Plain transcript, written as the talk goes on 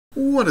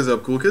What is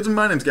up, cool kids?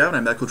 My name's Gavin,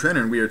 I'm that cool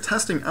trainer, and we are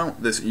testing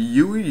out this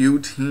UU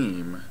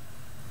team.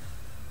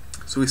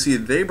 So we see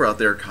they brought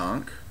their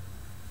Conch.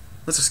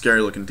 That's a scary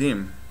looking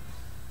team.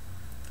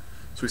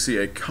 So we see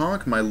a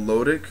Conch,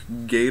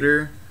 Milotic,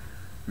 Gator,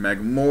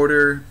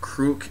 Magmortar,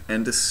 Krook,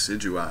 and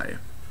Decidueye.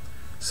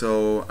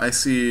 So I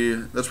see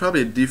that's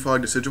probably a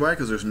defog Decidueye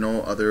because there's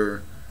no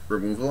other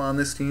removal on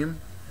this team.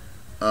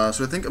 So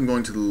I think I'm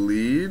going to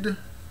lead. I'm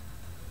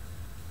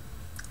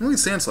going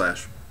to lead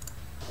Sandslash.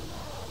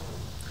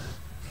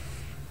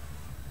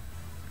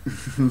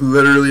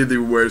 Literally the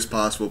worst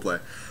possible play.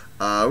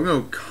 We're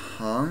gonna go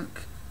Conch.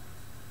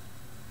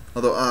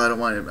 Although I don't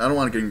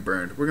want it getting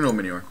burned. We're gonna go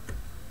Minior.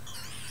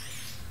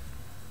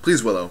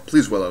 Please Willow.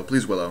 Please Willow.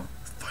 Please Willow.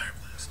 Fire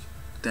Blast.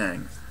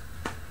 Dang.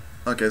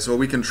 Okay, so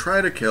we can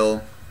try to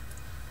kill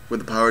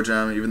with the Power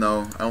Gem, even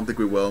though I don't think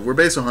we will. We're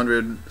base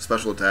 100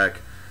 special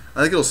attack.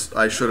 I think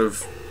I should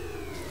have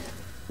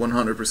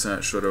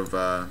 100% should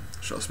have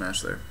Shell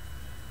Smash there.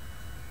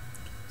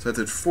 So that's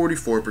at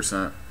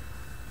 44%.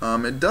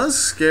 It does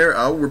scare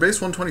out. We're base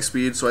 120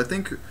 speed, so I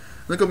think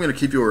I'm going to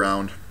keep you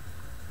around.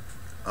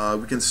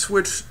 We can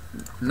switch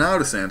now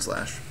to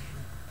Sandslash.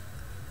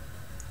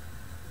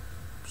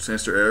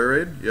 Sandster Air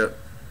Raid? Yep.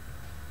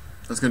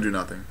 That's going to do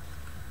nothing.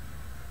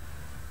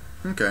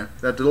 Okay,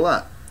 that did a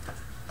lot.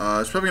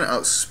 It's probably going to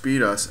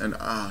outspeed us, and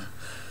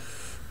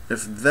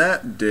if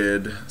that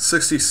did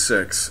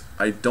 66,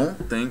 I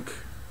don't think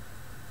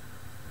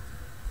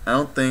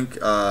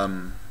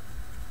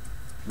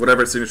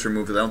whatever its signature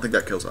move is, I don't think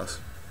that kills us.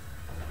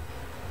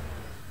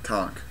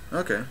 Conch.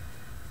 Okay.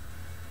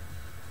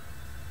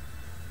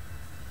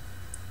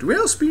 Do we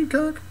outspeed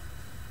Conch?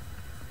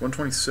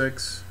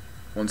 126.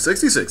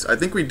 166. I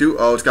think we do.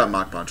 Oh, it's got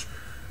Mach Punch.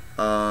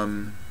 I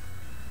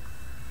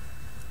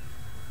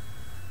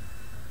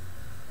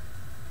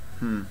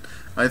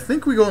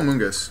think we go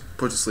Amoonguss.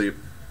 Put to sleep.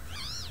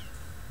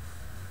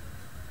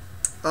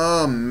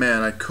 Oh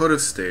man, I could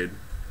have stayed.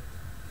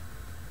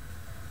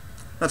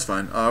 That's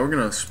fine. We're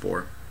gonna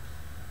Spore.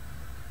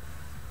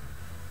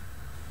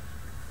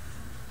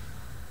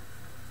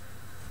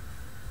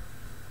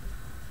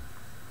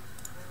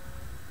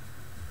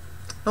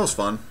 That was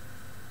fun.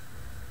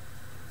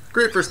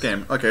 Great first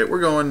game. Okay, we're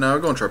going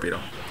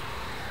Torpedo.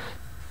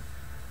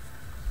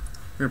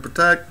 We're gonna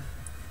protect.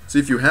 See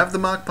if you have the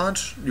Mach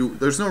Punch.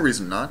 There's no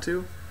reason not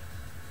to.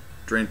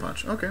 Drain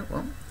Punch. Okay,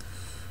 well.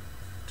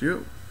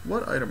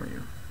 What item are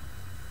you?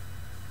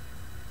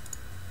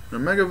 A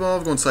Mega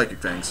Evolve, going Psychic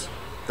Fangs.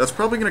 That's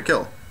probably gonna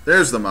kill.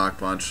 There's the Mach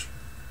Punch.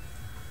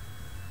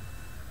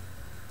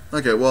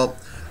 Okay, well,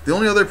 the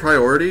only other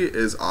priority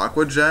is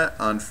Aqua Jet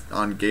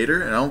on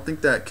Gator, and I don't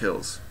think that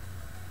kills.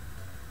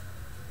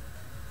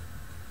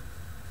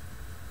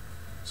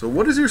 So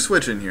what is your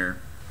switch in here?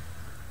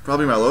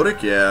 Probably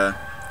Milotic? Yeah.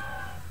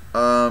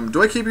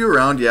 Do I keep you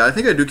around? Yeah, I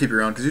think I do keep you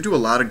around because you do a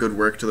lot of good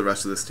work to the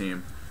rest of this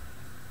team.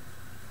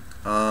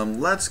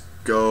 Let's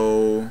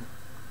go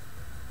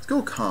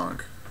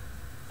Conch.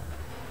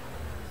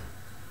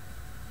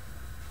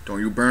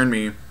 Don't you burn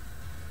me.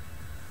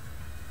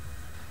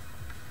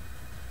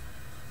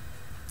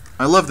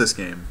 I love this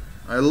game.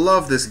 I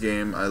love this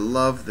game. I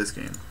love this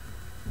game.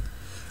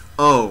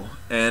 Oh,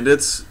 and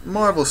it's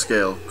Marvel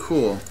scale.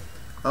 Cool.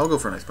 I'll go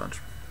for an Ice Punch.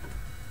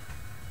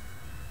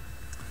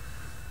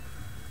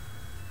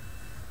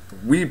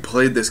 We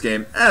played this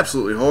game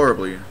absolutely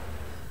horribly.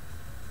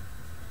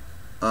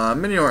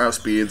 Minior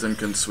outspeeds and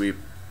can sweep.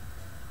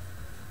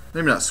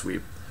 Maybe not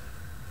sweep.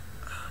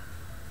 I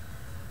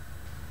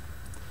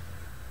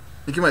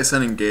think you might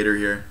send in Gator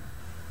here.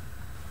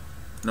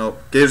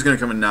 Nope. Gator's going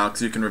to come in now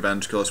because you can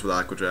revenge kill us with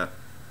Aqua Jet.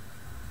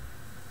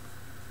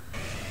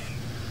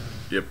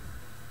 Yep.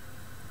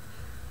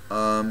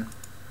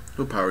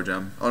 No Power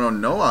Gem. Oh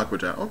no Aqua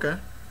Jet. Okay,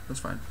 that's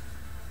fine.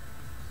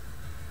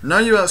 Now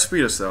you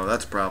outspeed us though.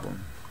 That's a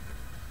problem.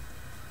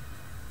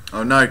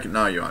 Oh, now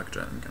you Aqua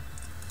Jet. Okay.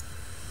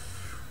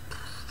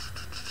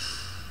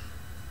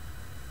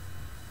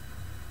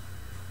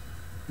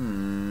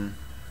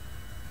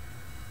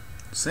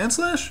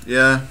 Sandslash?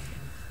 Yeah.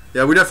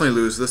 Yeah, we definitely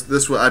lose.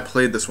 This one I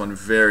played this one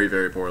very,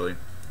 very poorly.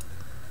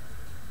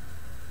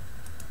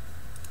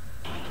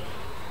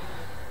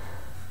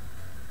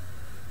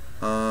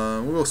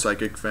 We'll go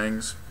Psychic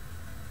Fangs.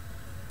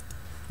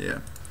 Yeah.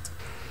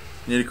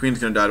 Nidoqueen's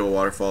gonna die to a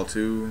waterfall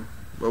too.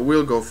 But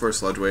we'll go for a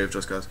Sludge Wave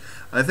just cause.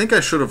 I think I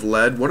should have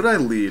led. What did I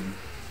lead?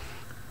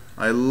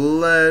 I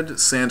led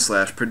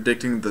Sandslash,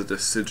 predicting the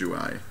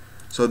Decidueye.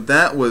 So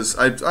that was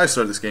I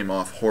started this game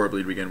off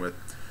horribly to begin with.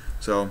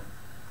 So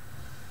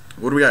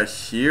what do we got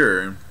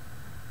here?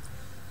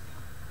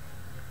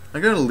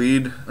 I'm gonna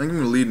lead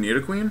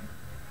Nidoqueen.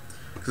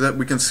 Because that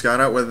we can scout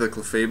out whether the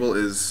Clefable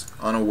is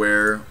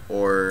unaware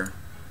or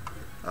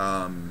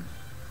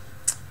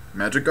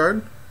Magic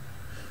Guard.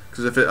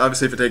 Because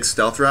obviously if it takes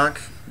Stealth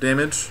Rock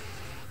damage,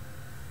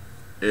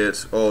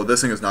 this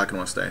thing is not going to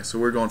want to stay. So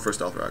we're going for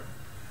Stealth Rock.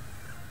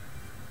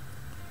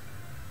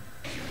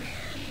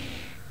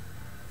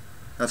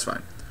 That's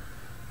fine.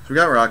 So we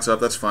got Rocks up,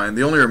 that's fine.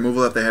 The only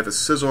removal that they have is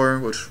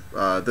Scizor, which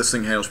this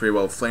thing handles pretty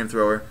well with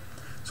Flamethrower.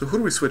 So who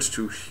do we switch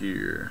to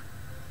here?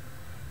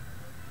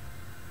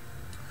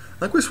 I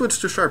think we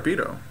switched to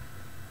Sharpedo.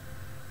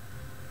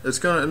 It's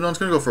gonna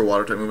go for a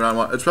water type move.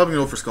 And it's probably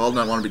gonna go for Scald,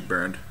 and I want to be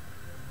burned.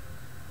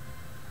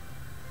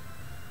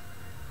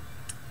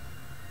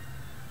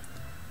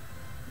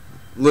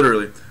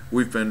 Literally,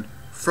 we've been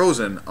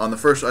frozen on the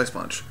first Ice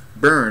Punch,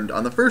 burned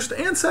on the first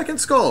and second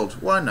Scald.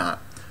 Why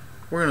not?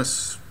 We're gonna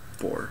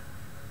Spore.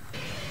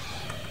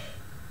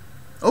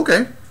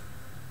 Okay.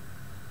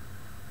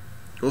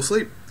 Go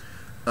sleep.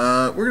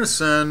 We're gonna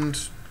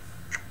send.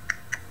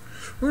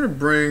 We're gonna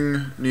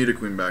bring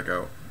Nidoqueen back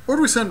out. Or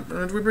do we send?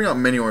 Do we bring out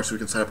Minior so we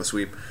can set up a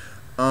sweep?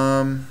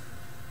 Nah,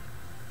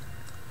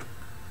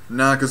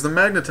 because the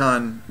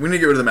Magneton. We need to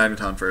get rid of the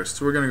Magneton first.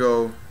 So we're gonna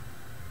go.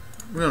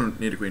 We're gonna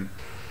Nidoqueen.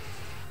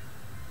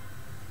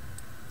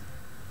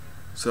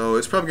 So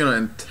it's probably gonna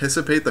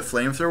anticipate the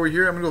Flamethrower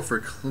here. I'm gonna go for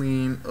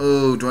clean.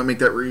 Oh, do I make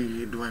that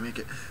read? Do I make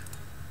it?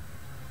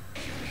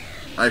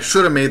 I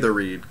should have made the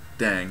read.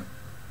 Dang.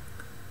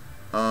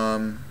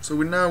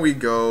 So now we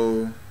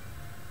go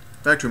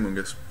back to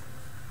Amoonguss.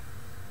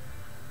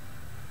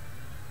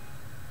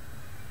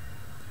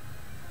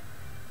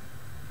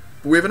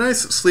 We have a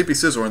nice sleepy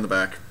Scizor in the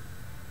back.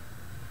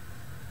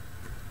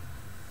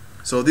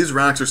 So these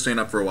rocks are staying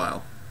up for a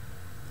while.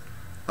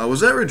 Was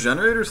that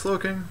Regenerator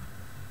Slowking?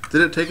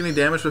 Did it take any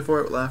damage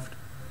before it left?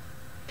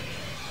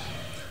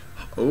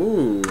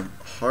 Oh,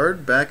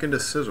 hard back into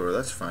Scizor.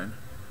 That's fine.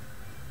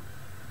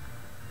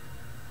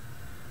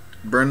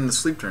 Burn the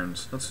sleep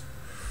turns. That's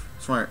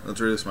smart. That's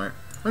really smart.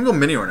 I'm gonna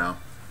go Minior now.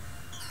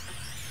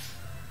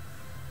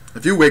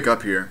 If you wake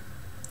up here,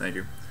 thank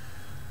you.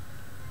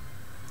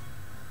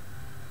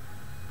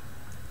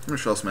 I'm gonna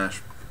Shell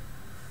Smash.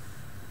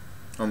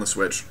 On the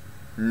switch.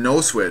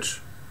 No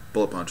switch.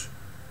 Bullet Punch.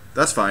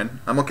 That's fine.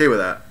 I'm okay with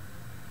that.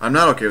 I'm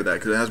not okay with that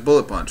because it has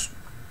Bullet Punch.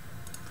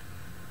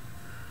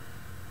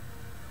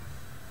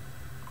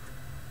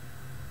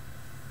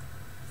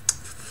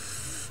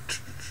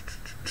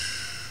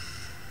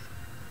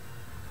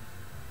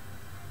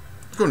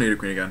 Let's go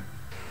Nidoqueen again.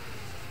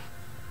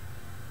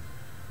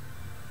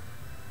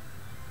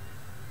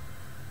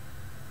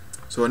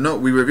 So no,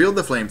 we revealed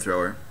the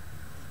Flamethrower.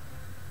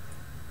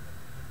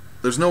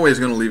 There's no way he's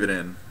going to leave it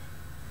in.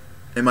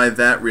 Am I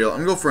that real?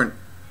 I'm going to go for an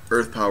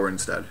Earth Power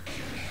instead.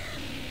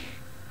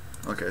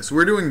 Okay, so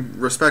we're doing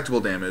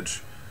respectable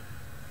damage.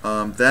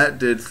 That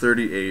did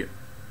 38.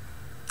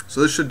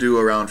 So this should do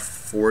around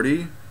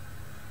 40.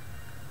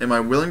 Am I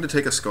willing to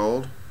take a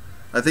Scald?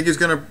 I think he's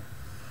going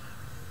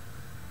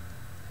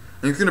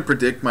to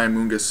predict my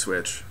Amoonguss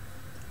switch.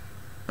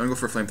 I'm going to go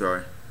for a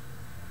Flamethrower.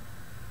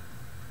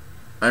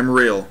 I'm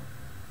real.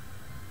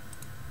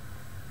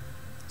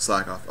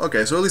 Slack off.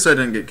 Okay, so at least I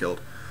didn't get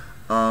killed.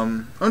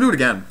 I'm going to do it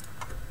again.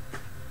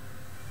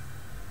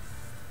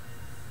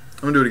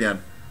 I'm going to do it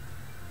again.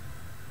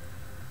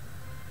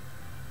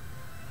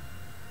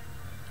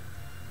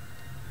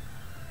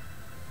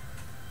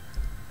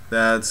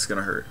 That's going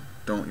to hurt.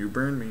 Don't you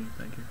burn me.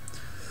 Thank you.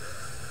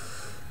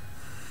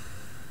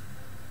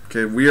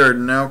 Okay, we are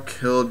now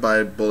killed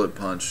by Bullet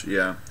Punch.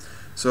 Yeah.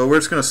 So we're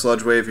just going to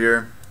Sludge Wave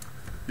here.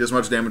 Get as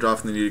much damage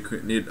off the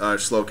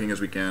Slowking as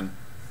we can.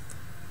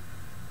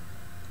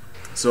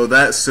 So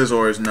that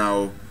Scizor is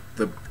now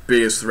the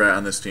biggest threat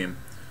on this team.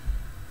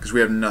 Because we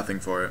have nothing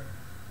for it.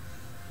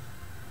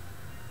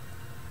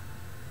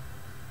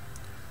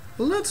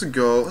 Let's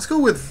go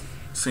with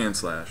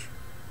Sandslash.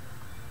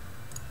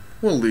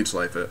 We'll Leech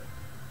Life it.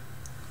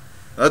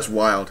 That's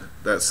wild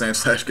that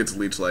Sandslash gets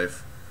Leech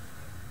Life.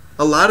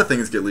 A lot of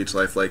things get Leech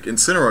Life, like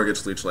Incineroar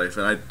gets Leech Life,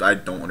 and I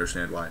don't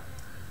understand why.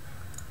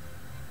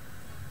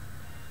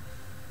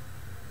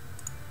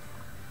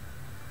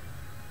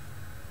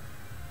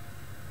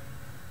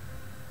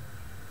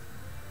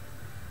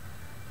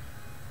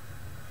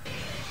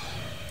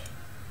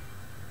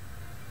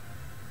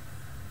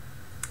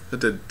 That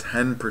did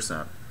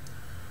 10%.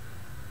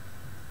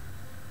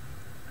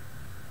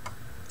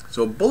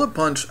 So Bullet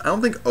Punch, I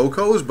don't think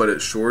Okos, but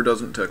it sure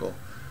doesn't tickle.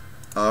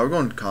 We're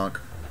going to Conk.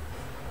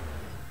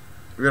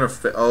 We're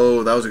gonna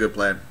oh, that was a good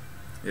play.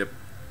 Yep.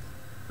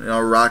 You know,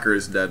 Rocker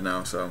is dead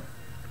now, so.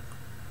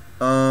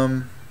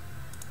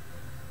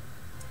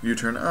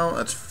 U-turn out,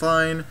 that's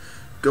fine.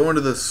 Go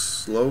into the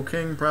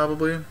Slowking,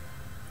 probably.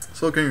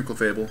 Slowking and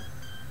Clefable.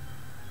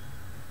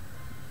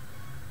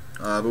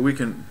 But we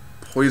can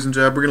Poison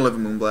Jab. We're gonna live a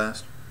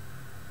Moonblast.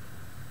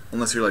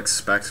 Unless you're like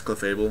Specs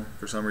Clefable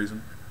for some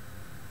reason.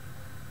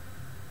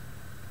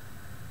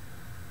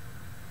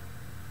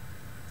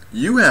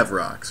 You have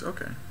rocks,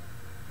 okay.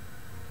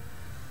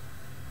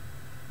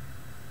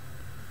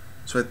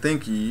 So I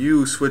think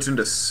you switch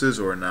into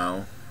Scizor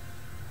now.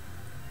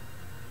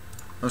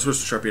 I'll switch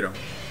to Sharpedo.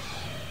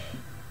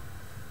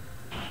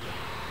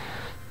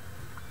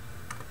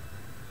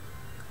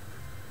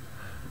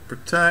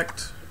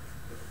 Protect.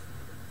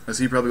 As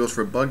he probably goes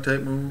for a bug type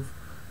move.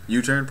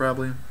 U-turn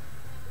probably.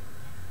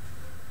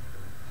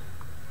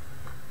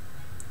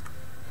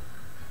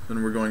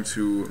 Then we're going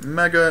to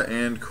Mega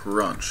and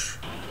Crunch.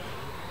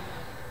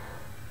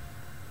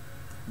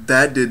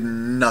 That did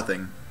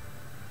nothing.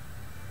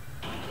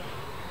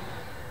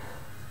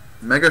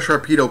 Mega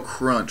Sharpedo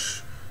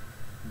Crunch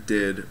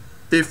did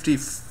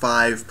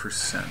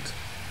 55%.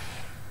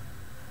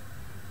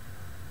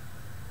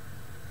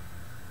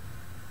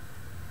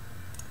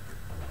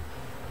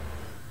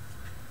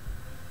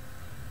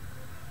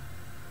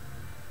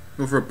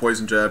 Go for a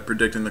Poison Jab,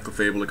 predicting the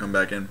Clefable to come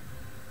back in.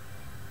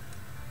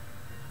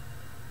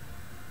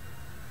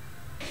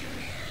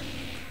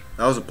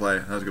 That was a play.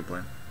 That was a good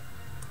play.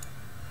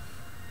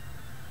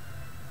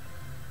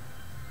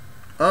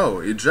 Oh,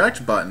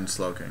 eject button,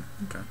 Slowking.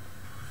 Okay.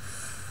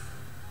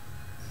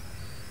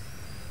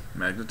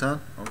 Magneton?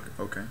 Okay.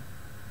 Okay.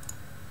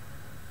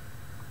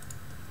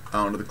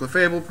 Onto the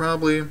Clefable,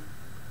 probably.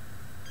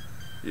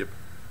 Yep.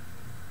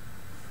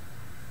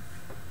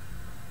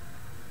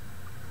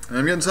 And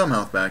I'm getting some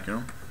health back, you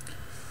know.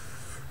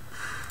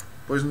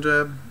 Poison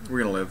Jab. We're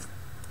gonna live.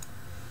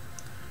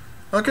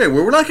 Okay,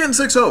 well, we're not getting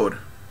 6-0'd.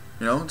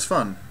 You know, it's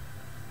fun.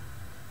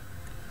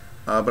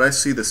 But I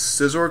see the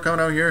Scizor coming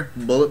out here.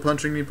 Bullet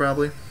punching me,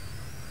 probably.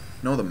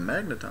 No, the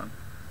Magneton.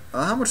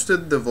 How much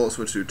did the Volt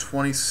Switch do?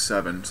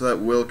 27. So that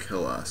will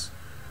kill us.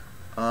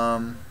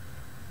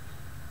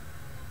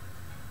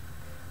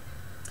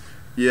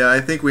 Yeah,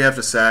 I think we have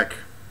to sack.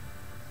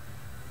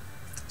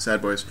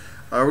 Sad boys.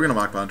 We're going to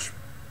Mach Punch.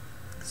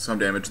 Some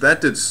damage.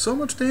 That did so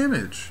much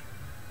damage.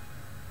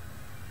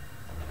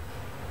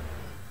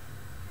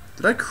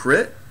 Did I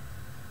crit?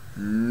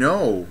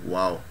 No.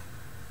 Wow.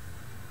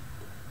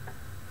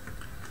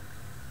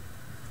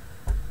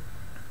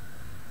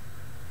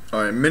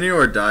 Alright,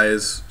 Minior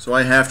dies, so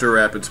I have to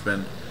Rapid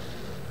Spin.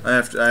 I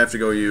have to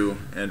go you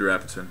and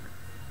Rapid Spin.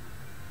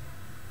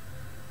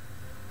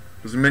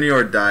 Because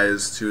Minior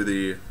dies to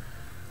the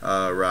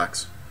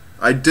rocks.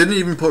 I didn't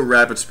even put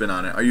Rapid Spin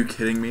on it. Are you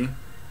kidding me?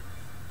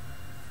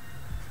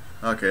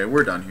 Okay,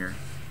 we're done here.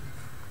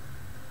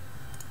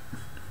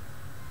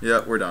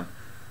 Yep, we're done.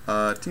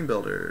 Team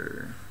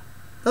Builder.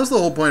 That was the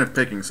whole point of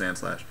picking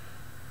Sandslash.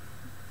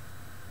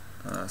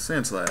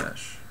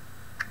 Sandslash.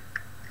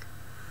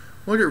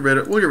 We'll get rid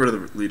of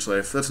the Leech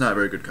Life. That's not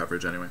very good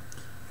coverage anyway.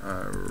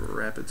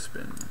 Rapid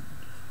Spin.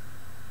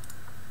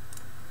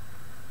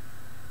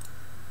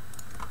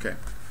 Okay.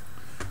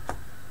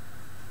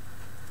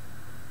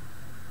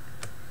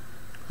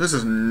 This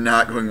is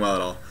not going well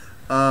at all.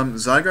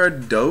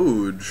 Zygarde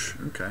Doge.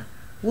 Okay.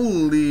 We'll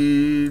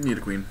lead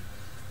Nidoqueen.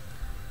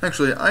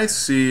 Actually, I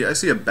see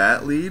a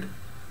Bat lead.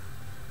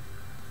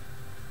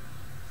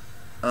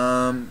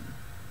 Let's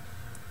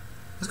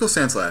go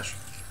Sandslash.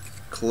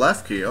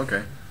 Klefki,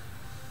 okay.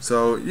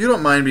 So you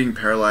don't mind being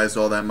paralyzed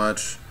all that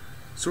much.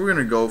 So we're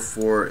gonna go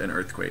for an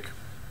Earthquake.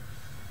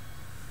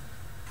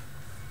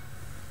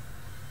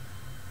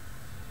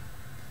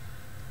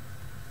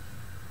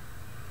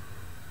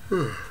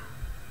 So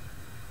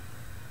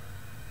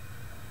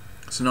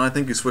now I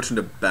think you switch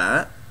into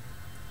Bat.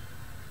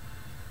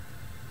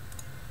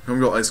 I'm gonna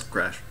go Ice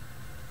Crash.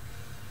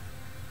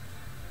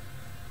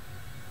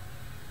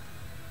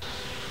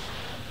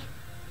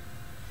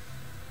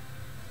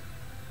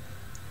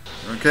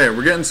 Okay,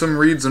 we're getting some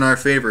reads in our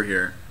favor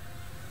here.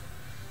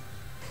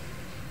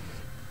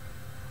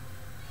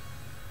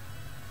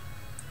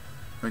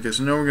 Okay,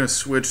 so now we're gonna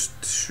switch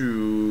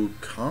to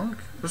Conk.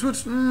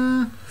 Switch.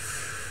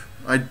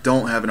 I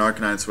don't have an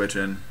Arcanine switch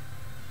in.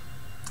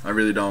 I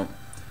really don't.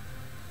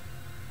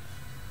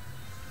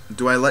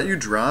 Do I let you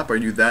drop? Are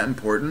you that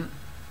important?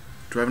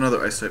 Do I have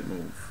another Ice type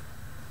move?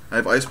 I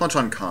have Ice Punch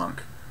on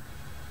Conk.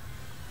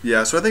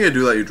 Yeah, so I think I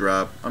do let you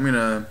drop. I'm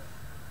gonna.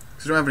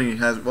 Cause you don't have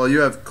any. Well,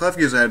 you have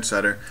Klefki as an edge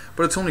setter,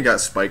 but it's only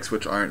got spikes,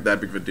 which aren't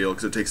that big of a deal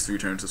because it takes 3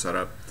 turns to set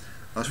up.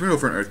 So we're gonna go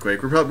for an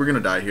Earthquake. We're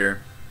gonna die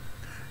here.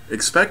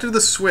 Expected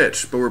the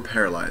switch, but we're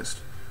paralyzed.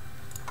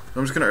 So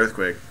I'm just gonna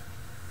Earthquake.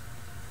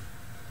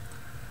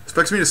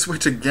 Expects me to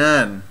switch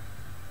again.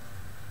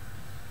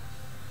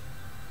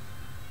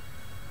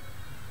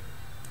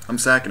 I'm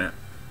sacking it.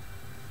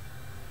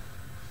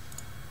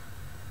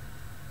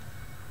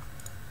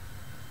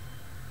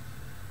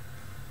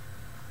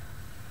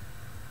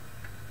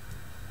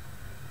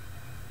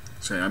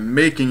 So I'm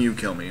making you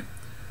kill me.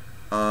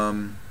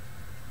 I'm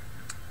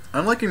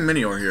liking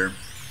Minior here.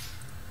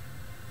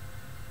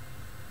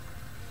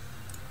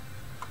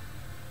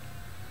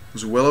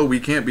 Willow, we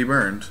can't be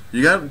burned.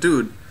 You got,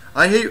 dude.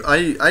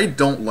 I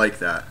don't like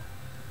that.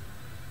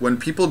 When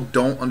people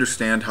don't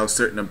understand how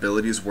certain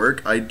abilities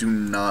work, I do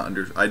not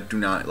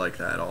like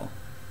that at all.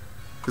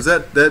 Cause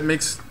that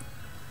makes,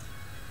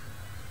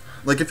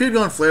 like, if you had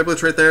gone Flare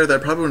Blitz right there,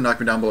 that probably would have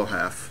knocked me down below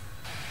half.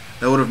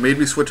 That would have made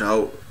me switch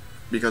out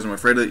because I'm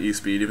afraid of the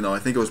E-Speed, even though I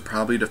think it was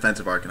probably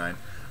defensive Arcanine.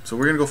 So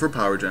we're gonna go for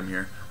Power Gem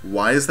here.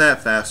 Why is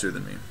that faster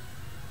than me?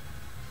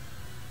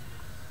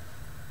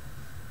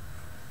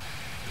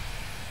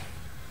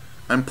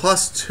 I'm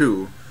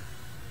 +2.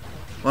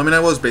 Well, I mean, I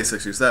was base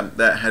 60, so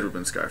that head would have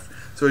been Scarf.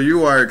 So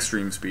you are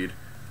Extreme Speed.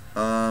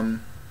 Yeah,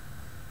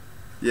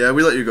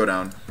 we let you go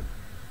down.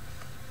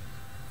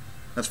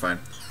 That's fine.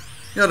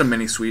 You got a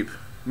Mini Sweep.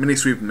 Mini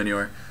Sweep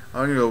Minior.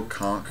 I'm gonna go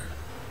Conk.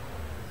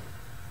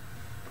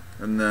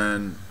 And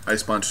then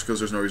Ice Punch because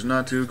there's no reason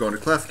not to. Going to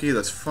Klefki,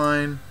 that's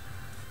fine.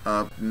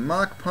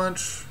 Mach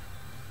Punch.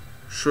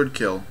 should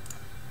kill.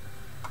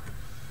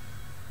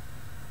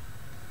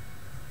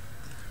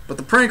 But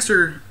the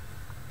Prankster...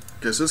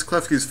 Okay, so this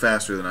Klefki's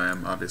faster than I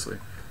am, obviously.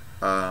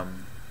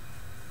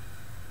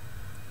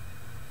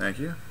 Thank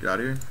you. Get out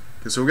of here.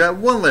 Okay, so we got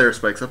one layer of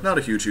spikes up. Not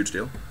a huge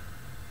deal.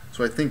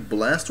 So I think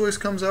Blastoise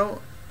comes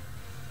out.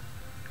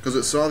 Because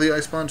it saw the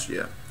Ice Punch?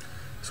 Yeah.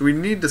 So we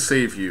need to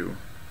save you.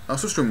 I'll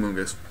switch to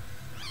Amoonguss.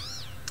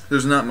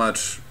 There's not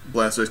much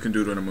Blastoise can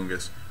do to an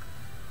Amoonguss.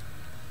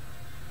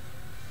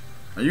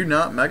 Are you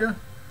not Mega?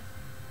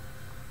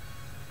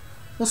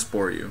 We'll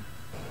Spore you.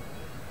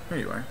 There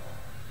you are.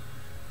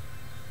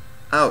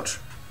 Ouch.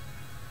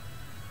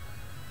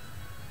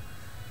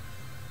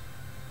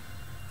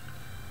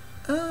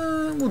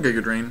 We'll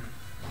Giga Drain.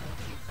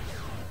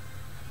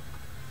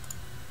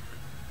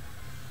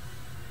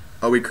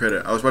 Oh, we crit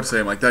it. I was about to say,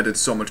 I'm like, that did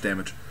so much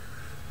damage.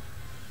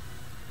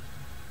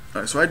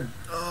 Alright,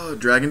 so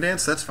Dragon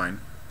Dance, that's fine.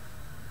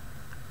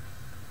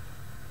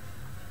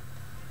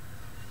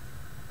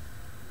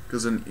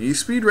 Because an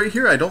E-Speed right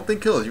here, I don't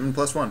think kills, even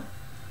 +1.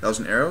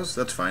 1,000 arrows,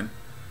 that's fine.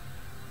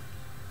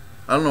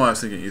 I don't know why I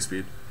was thinking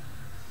E-Speed.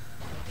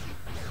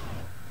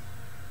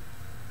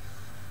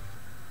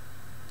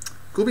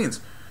 Cool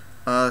beans.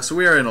 So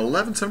we are in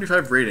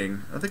 1175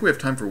 rating. I think we have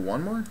time for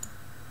one more.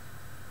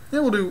 Yeah,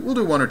 we'll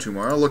do one or two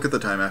more. I'll look at the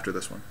time after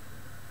this one.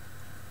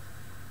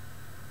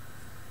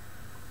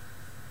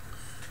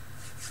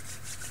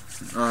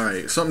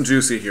 Alright, something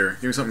juicy here.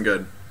 Give me something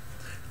good.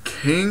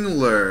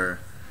 Kingler.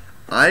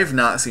 I've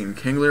not seen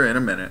Kingler in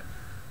a minute.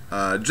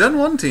 Gen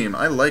 1 team,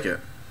 I like it.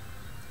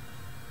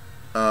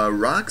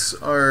 Rocks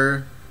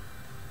are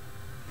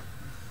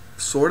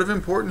sort of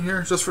important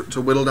here, just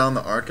to whittle down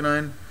the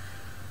Arcanine.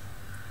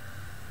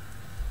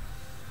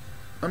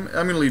 I'm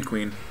gonna lead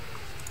Queen.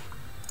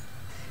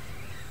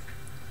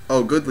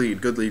 Oh, good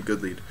lead, good lead,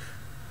 good lead.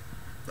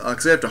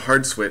 Because I have to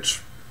hard switch.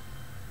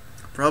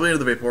 Probably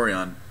into the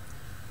Vaporeon.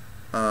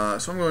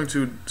 So I'm going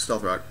to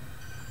Stealth Rock.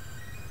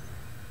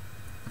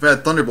 If I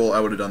had Thunderbolt, I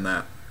would have done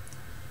that.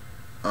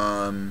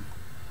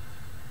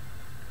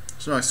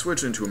 So now I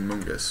switch into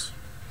Amoonguss.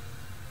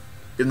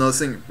 Even though this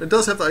thing, it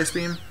does have the Ice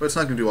Beam, but it's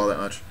not going to do all that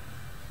much.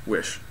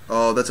 Wish.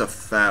 Oh, that's a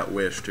fat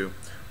Wish, too.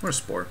 I'm going to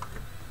Spore.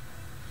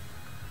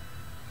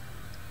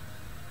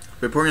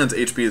 Vaporeon's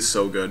HP is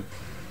so good.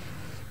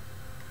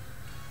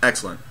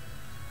 Excellent.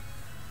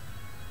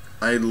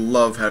 I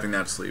love having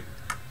that sleep.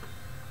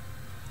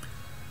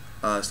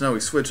 So now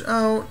we switch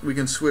out. We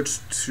can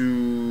switch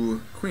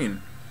to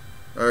Queen.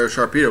 Or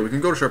Sharpedo. We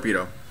can go to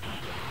Sharpedo.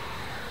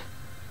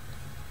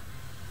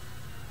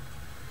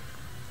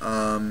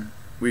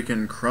 We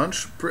can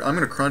Crunch. I'm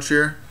going to Crunch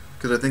here.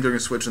 Because I think they're going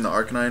to switch in the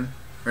Arcanine.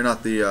 Or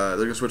not the, they're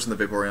going to switch in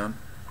the Vaporeon.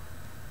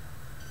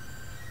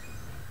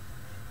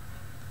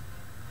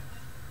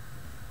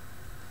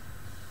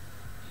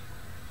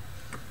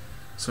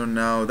 So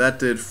now that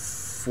did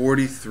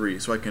 43.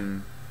 So I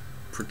can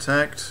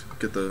Protect,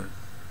 get the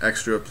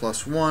extra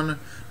 +1.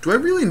 Do I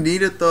really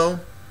need it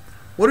though?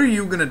 What are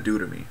you going to do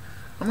to me?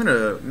 I'm going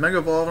to Mega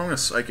Evolve, I'm going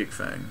to Psychic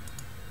Fang.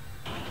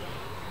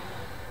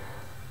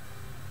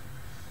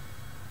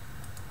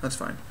 That's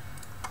fine.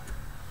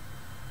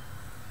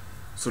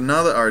 So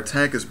now that our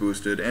attack is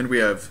boosted and we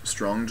have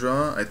Strong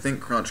Jaw, I think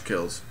Crunch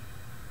kills.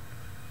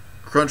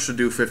 Crunch should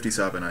do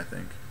 57, I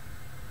think.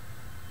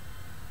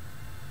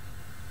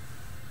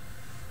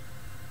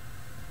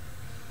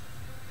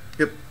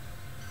 Yep.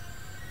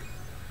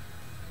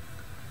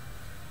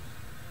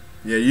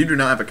 Yeah, you do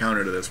not have a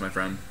counter to this, my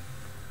friend.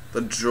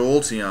 The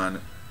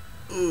Jolteon.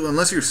 Ooh,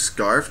 unless you're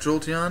Scarf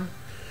Jolteon.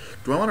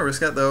 Do I want to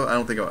risk that though? I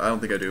don't think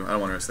I do. I don't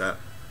want to risk that.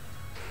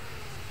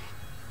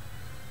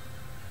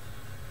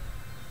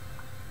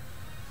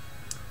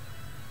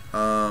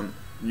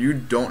 You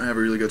don't have a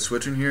really good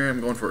switch in here. I'm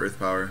going for Earth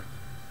Power.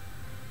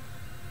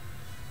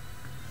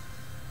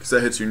 Because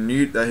that hits your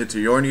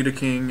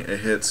Nidoking,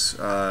 it hits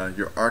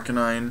your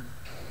Arcanine.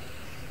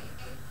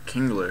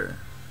 Kingler.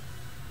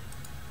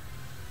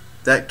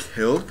 That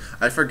killed?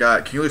 I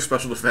forgot. Kingler's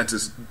special defense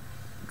is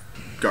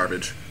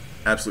garbage.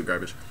 Absolute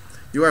garbage.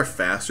 You are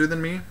faster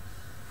than me,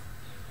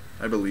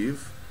 I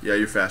believe. Yeah,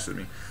 you're faster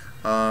than me.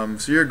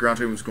 So your ground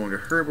type was going to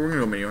hurt, but we're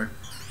going to go Minior.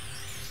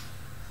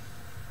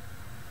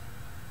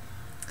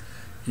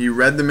 He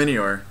read the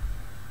Minior.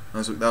 That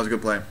was a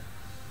good play.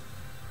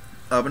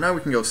 But now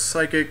we can go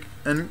Psychic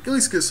and at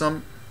least get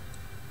some.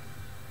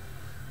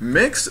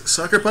 Mixed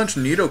Sucker Punch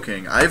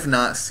Nidoking. I've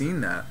not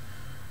seen that.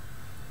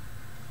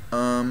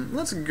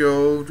 Let's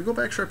go. Do we go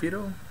back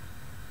Sharpedo?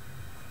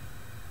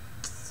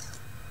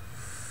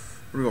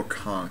 Or do we go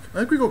Conk? I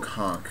think we go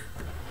Conk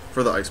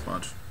for the Ice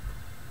Punch.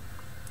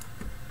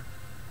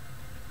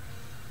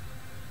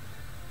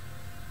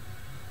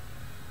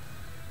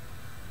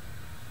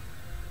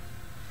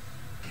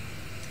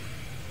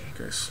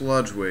 Okay,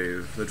 Sludge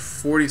Wave. At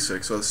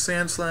 46. So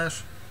Sand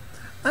Slash.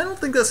 I don't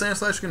think that Sand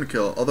Slash is going to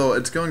kill. Although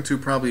it's going to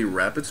probably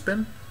Rapid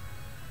Spin.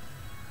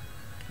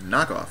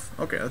 Knockoff.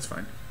 Okay, that's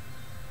fine.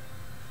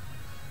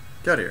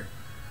 Get out of here.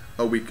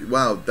 Oh,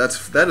 wow,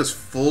 that is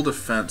full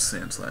defense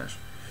Sand Slash.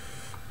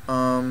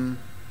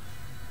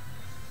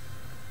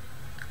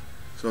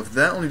 So if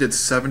that only did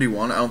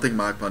 71, I don't think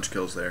Mach Punch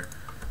kills there.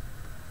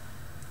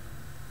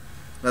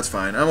 That's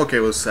fine. I'm okay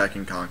with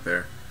sacking Conk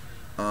there.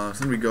 So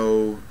then we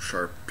go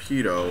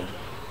Sharpedo.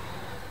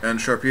 And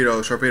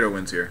Sharpedo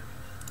wins here.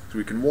 So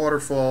we can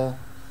Waterfall.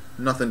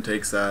 Nothing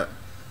takes that.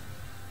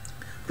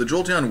 The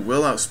Jolteon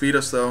will outspeed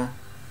us though.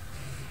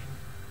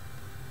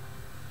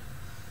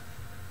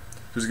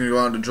 So he's going to go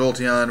out to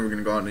Jolteon, we're going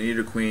to go out to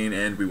Nidoqueen,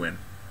 and we win.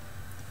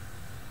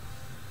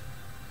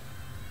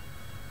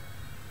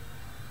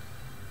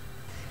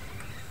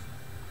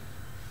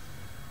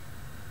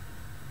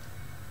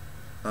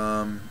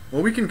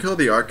 Well, we can kill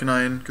the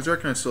Arcanine, because the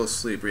Arcanine's still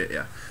asleep.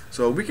 Yeah.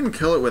 So we can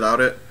kill it without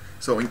it.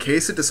 So in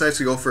case it decides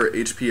to go for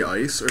HP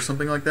Ice or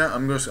something like that,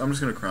 I'm just going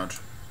to Crunch.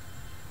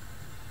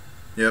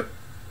 Yep.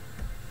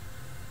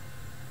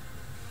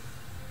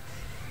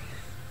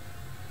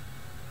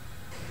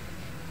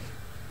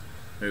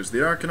 There's the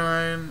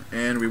Arcanine,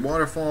 and we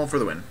Waterfall for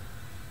the win.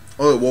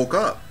 Oh, it woke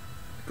up.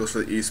 Goes for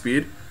the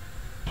E-Speed.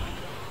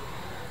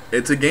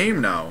 It's a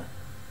game now.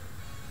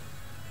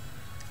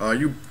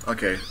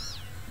 Okay.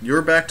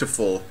 You're back to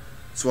full.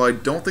 So I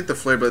don't think the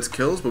Flare Blitz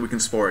kills, but we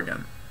can Spore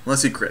again.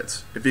 Unless he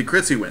crits. If he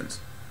crits, he wins.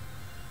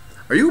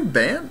 Are you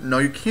banned? No,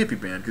 you can't be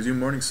banned, because you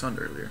Morning Sunned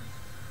earlier.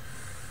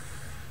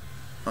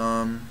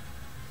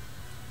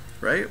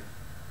 Right?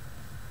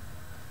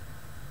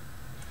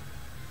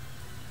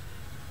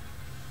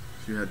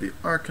 So you had the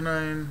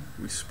Arcanine.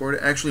 We Spored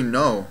it. Actually,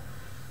 no.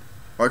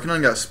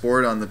 Arcanine got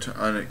Spored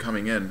on it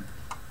coming in.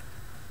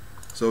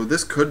 So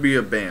this could be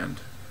a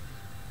banned.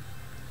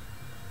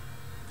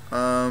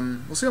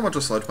 We'll see how much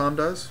a Sludge Bomb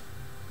does.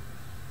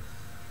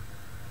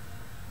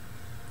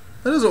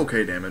 That is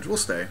okay damage. We'll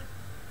stay.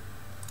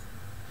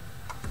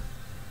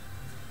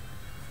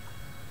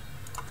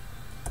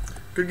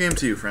 Good game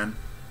to you, friend.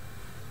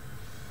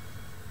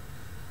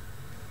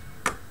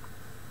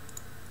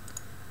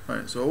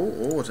 Alright, so,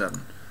 what's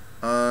happening?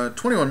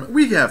 21.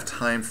 We have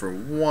time for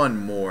one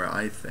more,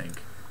 I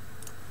think.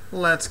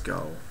 Let's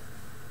go.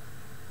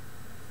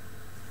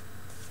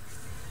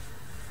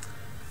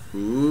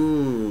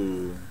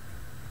 Ooh.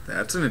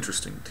 That's an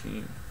interesting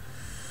team.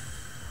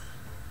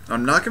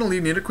 I'm not going to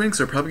lead Nidoqueen because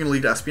they're probably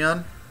going to lead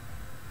Espeon.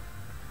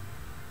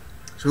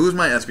 So who's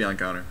my Espeon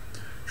counter?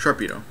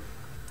 Sharpedo.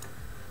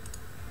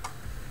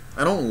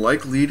 I don't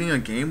like leading a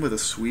game with a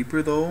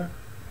sweeper though.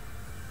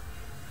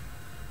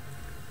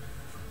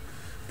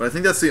 But I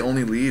think that's the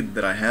only lead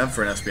that I have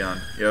for an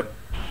Espeon. Yep.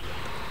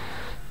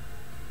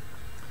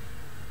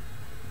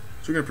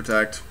 So we're going to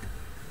Protect.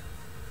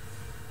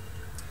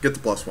 Get the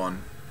 +1.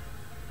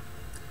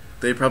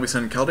 They probably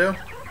send Keldeo.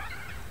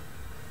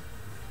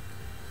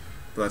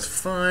 But that's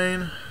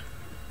fine.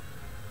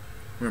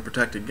 We're going to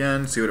Protect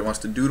again, see what it wants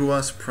to do to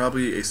us.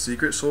 Probably a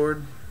Secret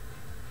Sword.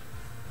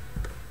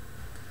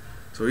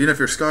 So even if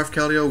you're Scarf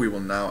Keldeo, we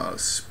will now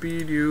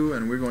outspeed you,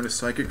 and we're going to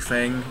Psychic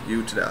Fang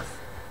you to death.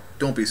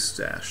 Don't be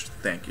stashed.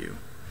 Thank you.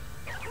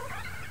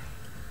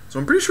 So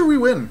I'm pretty sure we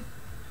win.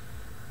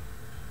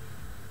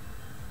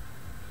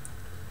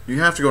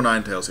 You have to go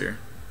Ninetales here.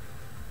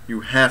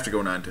 You have to go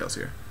Ninetales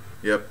here.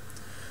 Yep.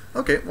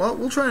 Okay, well,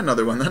 we'll try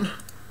another one then.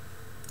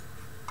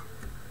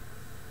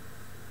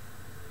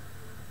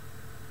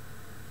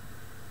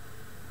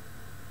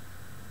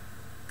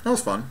 That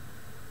was fun.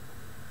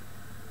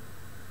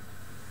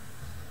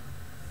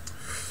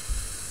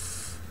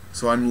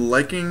 So I'm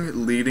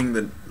liking leading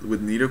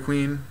with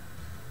Nidoqueen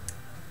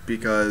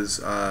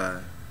because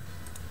I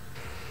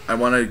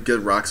want to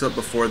get rocks up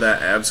before that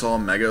Absol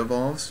Mega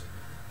evolves.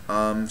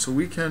 So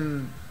we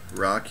can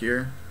rock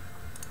here.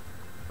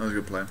 That was a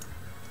good play.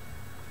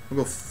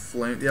 We'll go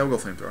flame. Yeah, we'll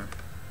go Flamethrower.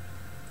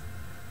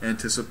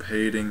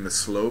 Anticipating the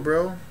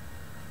Slowbro.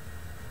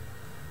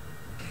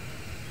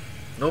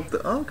 Nope.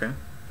 Oh, okay.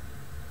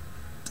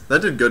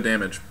 That did good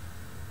damage.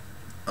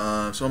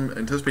 So I'm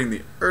anticipating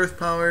the Earth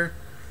Power.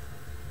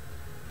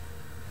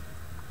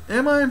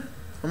 Am I? Or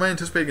am I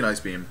anticipating an Ice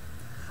Beam?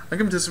 I'm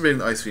anticipating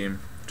the Ice Beam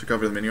to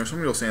cover the Minior, so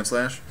I'm going to go Sand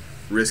Slash.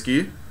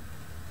 Risky.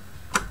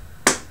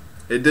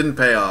 It didn't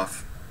pay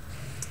off.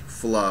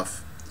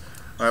 Fluff.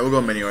 Alright, we'll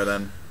go Minior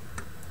then.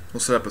 We'll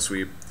set up a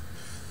sweep.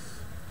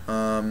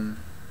 Do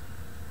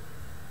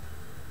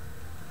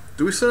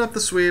we set up the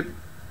sweep?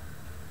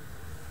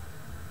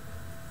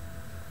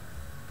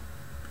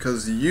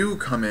 Because you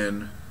come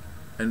in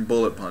and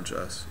Bullet Punch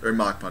us. Or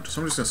Mach Punch us.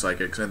 So I'm just going to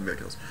Psychic because I think that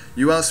kills.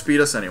 You outspeed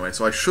us anyway,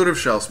 so I should have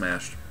Shell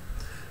Smashed.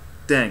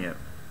 Dang it.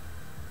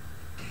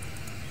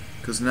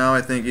 Because now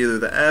I think either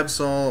the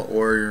Absol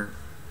or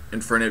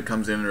Infernape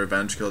comes in and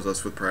Revenge kills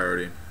us with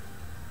priority.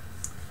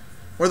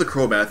 Or the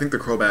Crobat. I think the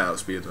Crobat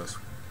outspeeds us.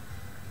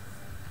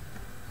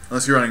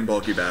 Unless you're running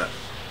Bulky Bat.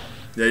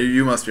 Yeah,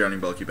 you must be running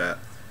Bulky Bat.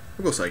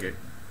 We'll go Psychic.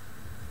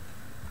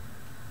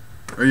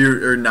 Or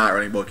you're not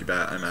running Bulky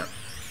Bat, I meant.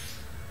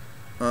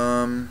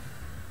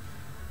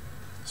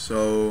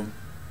 So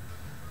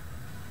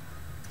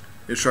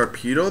is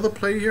Sharpedo the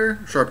play here?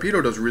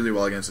 Sharpedo does really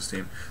well against this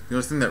team. The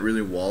only thing that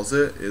really walls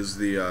it is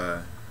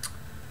the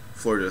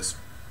Florges.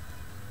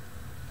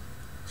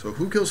 So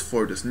who kills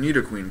Florges?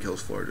 Nidoqueen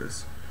kills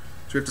Florges.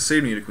 So we have to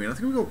save Nidoqueen. I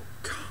think we go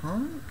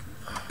Conk?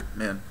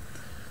 Man,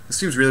 this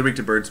team's really weak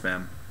to bird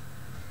spam.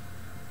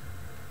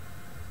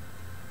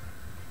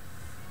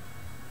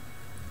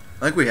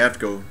 I think we have to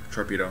go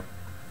Torpedo.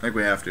 I think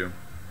we have to.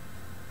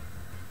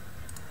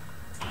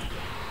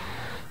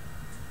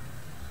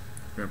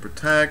 We're going to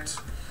protect,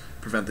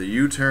 prevent the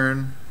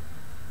U-turn.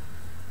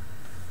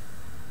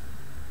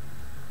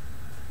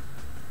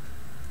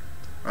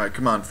 Alright,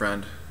 come on,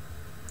 friend.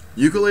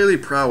 Ukulele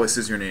Prowess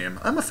is your name.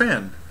 I'm a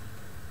fan.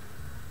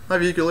 I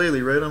have a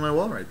ukulele right on my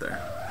wall right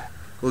there.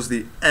 Goes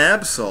the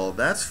Absol.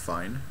 That's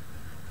fine.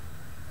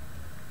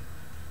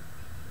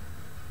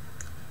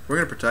 We're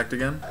going to protect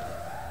again.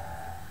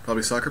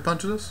 Probably Sucker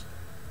Punches us.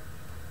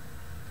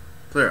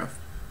 Player off.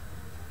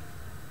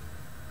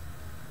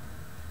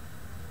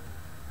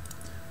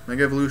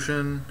 Mega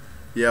Evolution.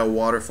 Yeah,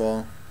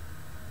 Waterfall.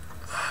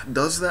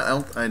 Does that?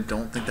 I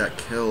don't think that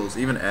kills.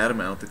 Even Adam,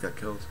 I don't think that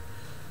kills.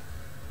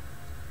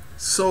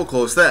 So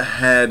close. That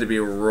had to be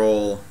a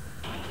roll.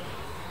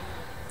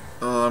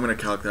 Oh, I'm going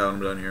to calc that when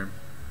I'm done here.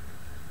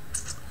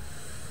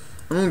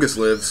 Amoongus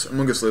lives.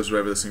 Amoongus lives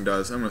whatever this thing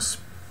does. I'm going to...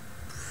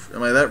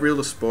 Am I that real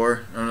to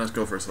Spore? I'm going to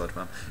go for a Sludge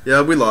Bomb.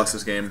 Yeah, we lost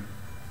this game.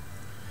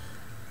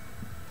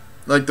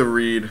 Like the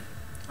read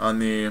on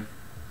the...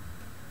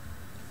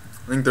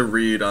 I think the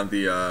read on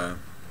the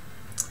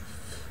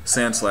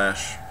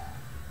Sandslash.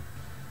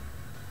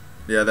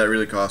 Yeah, that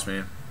really cost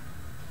me.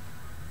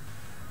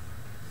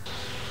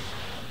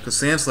 Because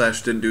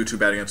Sandslash didn't do too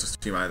bad against this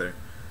team either.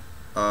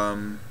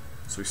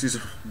 So we see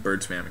some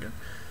bird spam again.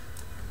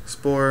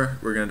 Spore,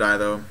 we're going to die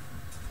though.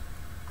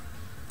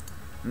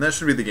 And that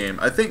should be the game.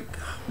 I think,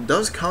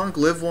 does Conk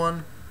live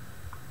one?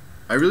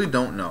 I really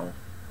don't know.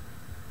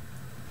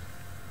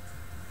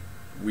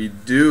 We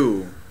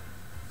do.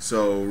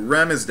 So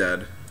Rem is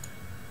dead.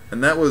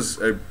 And that was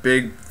a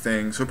big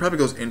thing. So it probably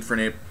goes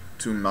Infernape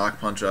to Mach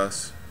Punch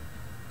us.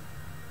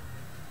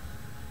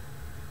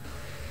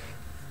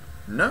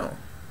 No.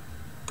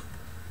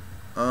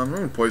 We're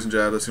going to Poison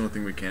Jab. That's the only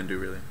thing we can do,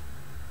 really.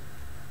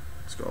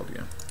 Scald,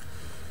 yeah.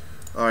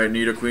 Alright,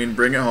 Nidoqueen,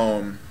 bring it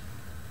home.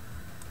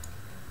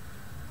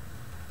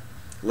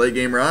 Late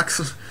game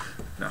rocks?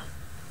 No.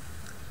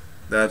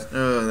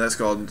 That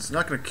Scald, it's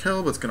not going to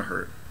kill, but it's going to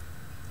hurt.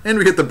 And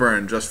we get the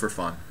burn, just for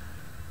fun.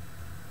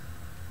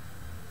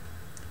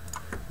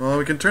 Well,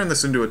 we can turn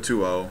this into a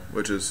 2-0,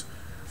 which is...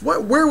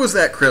 Where was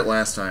that crit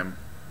last time?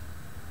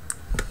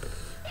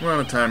 We're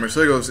on a timer,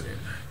 so it goes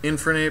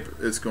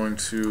Infernape. It's going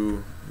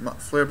to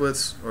Flare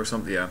Blitz or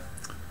something, yeah.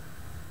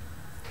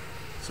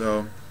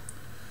 So,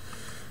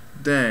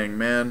 dang,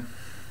 man.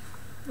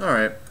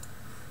 Alright.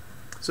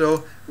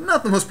 So,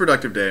 not the most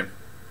productive day.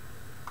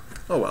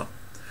 Oh well.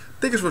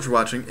 Thank you so much for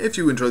watching. If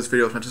you enjoyed this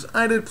video as much as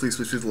I did, please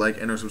leave a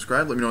like and or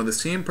subscribe. Let me know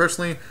this team.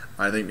 Personally,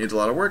 I think needs a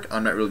lot of work.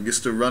 I'm not really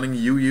used to running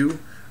UU.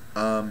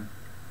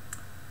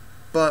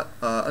 But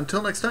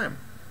until next time,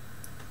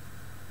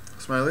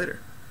 smile later.